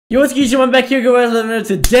Yo, what's good, I'm back here, guys.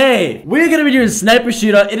 Today, we're gonna be doing Sniper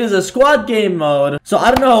Shootout. It is a squad game mode. So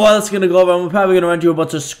I don't know how well it's gonna go over. I'm probably gonna run through a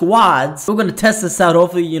bunch of squads. We're gonna test this out.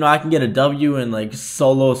 Hopefully, you know, I can get a W in like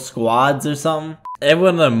solo squads or something.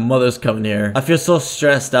 Everyone and their mother's coming here. I feel so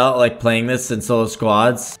stressed out like playing this in solo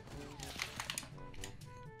squads.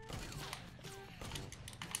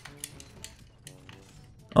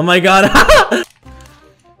 Oh my god.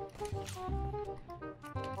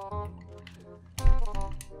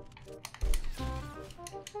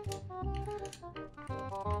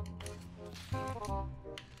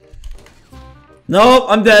 Nope,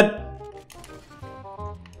 I'm dead.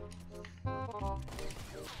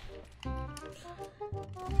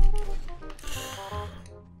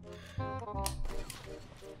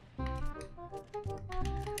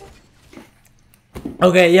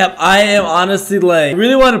 Okay, yep, I am honestly like,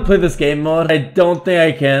 really want to play this game mode. I don't think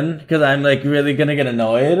I can, because I'm like really gonna get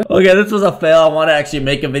annoyed. Okay, this was a fail. I want to actually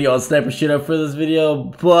make a video on Sniper Shootout for this video,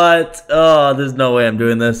 but, oh, there's no way I'm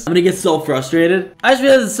doing this. I'm gonna get so frustrated. I just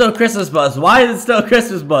realized it's still Christmas bus. Why is it still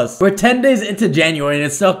Christmas bus? We're 10 days into January and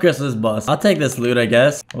it's still Christmas bus. I'll take this loot, I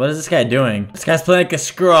guess. What is this guy doing? This guy's playing like a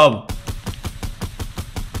scrub.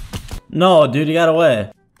 No, dude, he got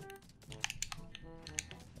away.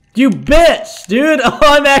 You bitch, dude! Oh,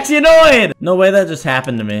 I'm actually annoyed! No way that just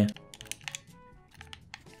happened to me.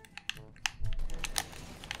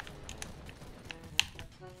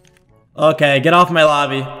 Okay, get off my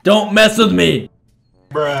lobby. Don't mess with me!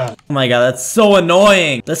 Bruh. Oh my god, that's so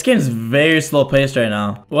annoying! This game's very slow paced right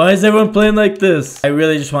now. Why is everyone playing like this? I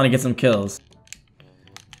really just want to get some kills.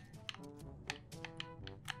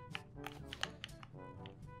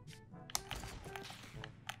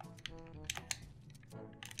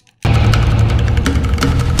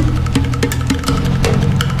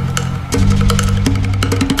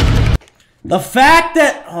 The fact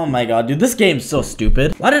that, oh my god, dude, this game's so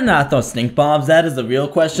stupid. Why did I not throw stink bombs? That is the real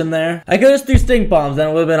question there. I could just do stink bombs and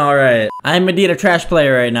it would have been alright. I'm indeed a trash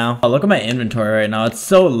player right now. Oh, look at my inventory right now. It's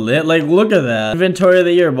so lit. Like, look at that. Inventory of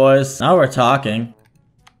the year, boys. Now we're talking.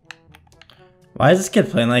 Why is this kid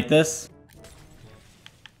playing like this?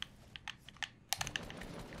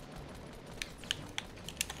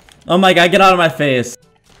 Oh my god, get out of my face.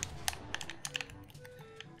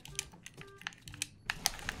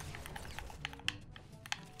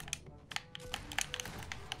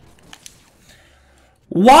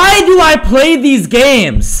 Why do I play these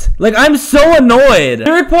games? Like, I'm so annoyed.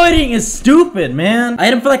 Third partying is stupid, man. I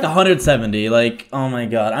hit him for like 170. Like, oh my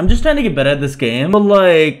god. I'm just trying to get better at this game. But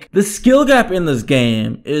like, the skill gap in this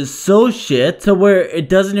game is so shit to where it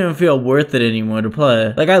doesn't even feel worth it anymore to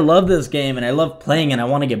play. Like, I love this game and I love playing and I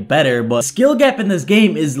want to get better. But skill gap in this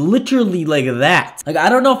game is literally like that. Like, I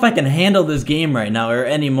don't know if I can handle this game right now or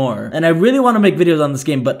anymore. And I really want to make videos on this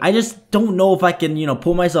game, but I just don't know if I can, you know,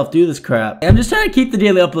 pull myself through this crap. I'm just trying to keep the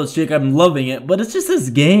daily upload streak. I'm loving it, but it's just this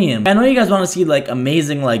game. I know you guys want to see like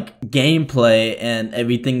amazing like gameplay and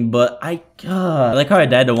everything, but I like how I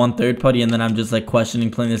died to one third party and then I'm just like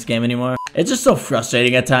questioning playing this game anymore. It's just so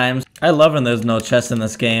frustrating at times. I love when there's no chest in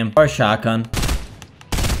this game or shotgun.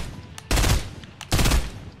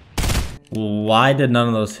 Why did none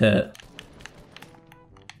of those hit?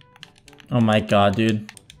 Oh my god,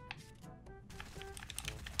 dude.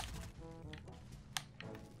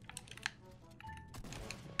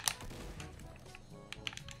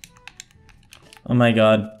 Oh my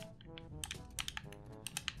god.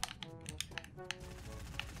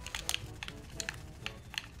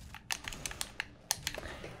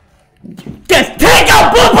 Just take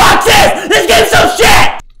out blue boxes! This game's so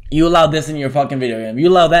shit! You allow this in your fucking video game. You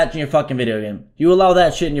allow that in your fucking video game. You allow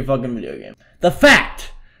that shit in your fucking video game. The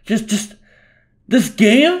fact! Just this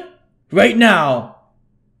game right now.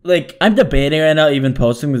 Like, I'm debating right now even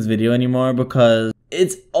posting this video anymore because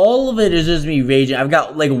it's all of it is just me raging. I've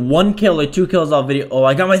got like 1 kill or 2 kills off video. Oh,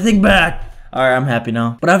 I got my thing back. Alright, I'm happy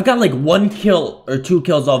now. But I've got like 1 kill or 2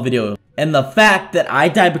 kills off video. And the fact that I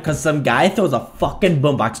died because some guy throws a fucking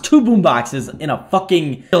boombox, 2 boomboxes in a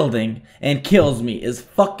fucking building and kills me is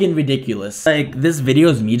fucking ridiculous. Like, this video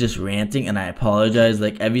is me just ranting and I apologize.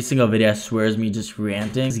 Like, every single video I swear is me just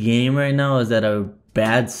ranting. This game right now is at a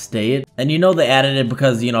bad state. And you know they added it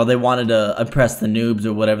because, you know, they wanted to impress the noobs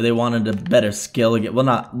or whatever. They wanted a better skill to get,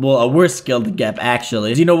 a worse skill to get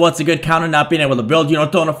actually. You know what's a good counter? Not being able to build, you know,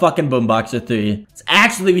 throwing a fucking boombox or 3. It's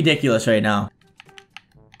actually ridiculous right now.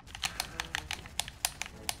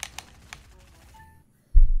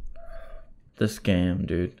 This game,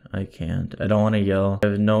 dude, I can't. I don't want to yell. I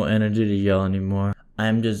have no energy to yell anymore.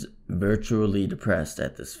 I'm just virtually depressed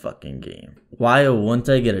at this fucking game. Why wouldn't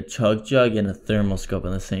I get a chug jug and a thermal scope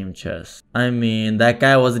in the same chest? I mean, that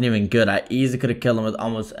guy wasn't even good. I easily could have killed him with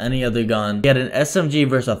almost any other gun. He had an SMG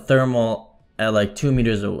versus a thermal at like 2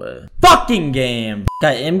 meters away. Fucking game!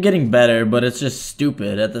 I am getting better, but it's just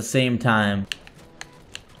stupid at the same time.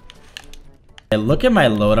 Hey, look at my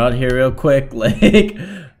loadout here real quick. Like,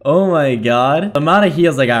 oh my god. The amount of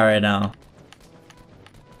heals I got right now.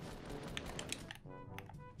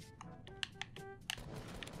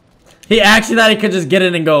 He actually thought he could just get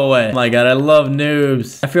in and go away. Oh my god, I love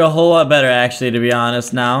noobs. I feel a whole lot better actually, to be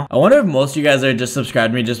honest now. I wonder if most of you guys are just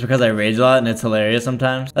subscribed to me just because I rage a lot and it's hilarious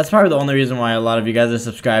sometimes. That's probably the only reason why a lot of you guys are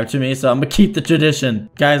subscribed to me, so I'm gonna keep the tradition.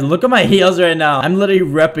 Guys, look at my heals right now. I'm literally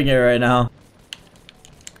repping it right now.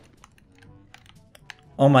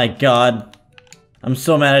 Oh my god. I'm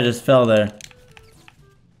so mad I just fell there.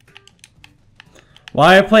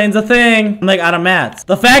 Why are planes a thing? I'm like out of mats.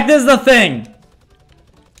 The fact is the thing.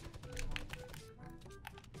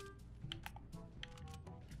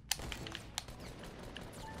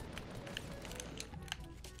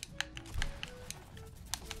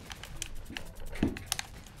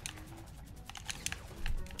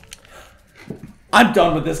 I'm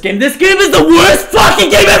done with this game. This game is the worst fucking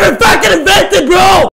game ever fucking invented, bro!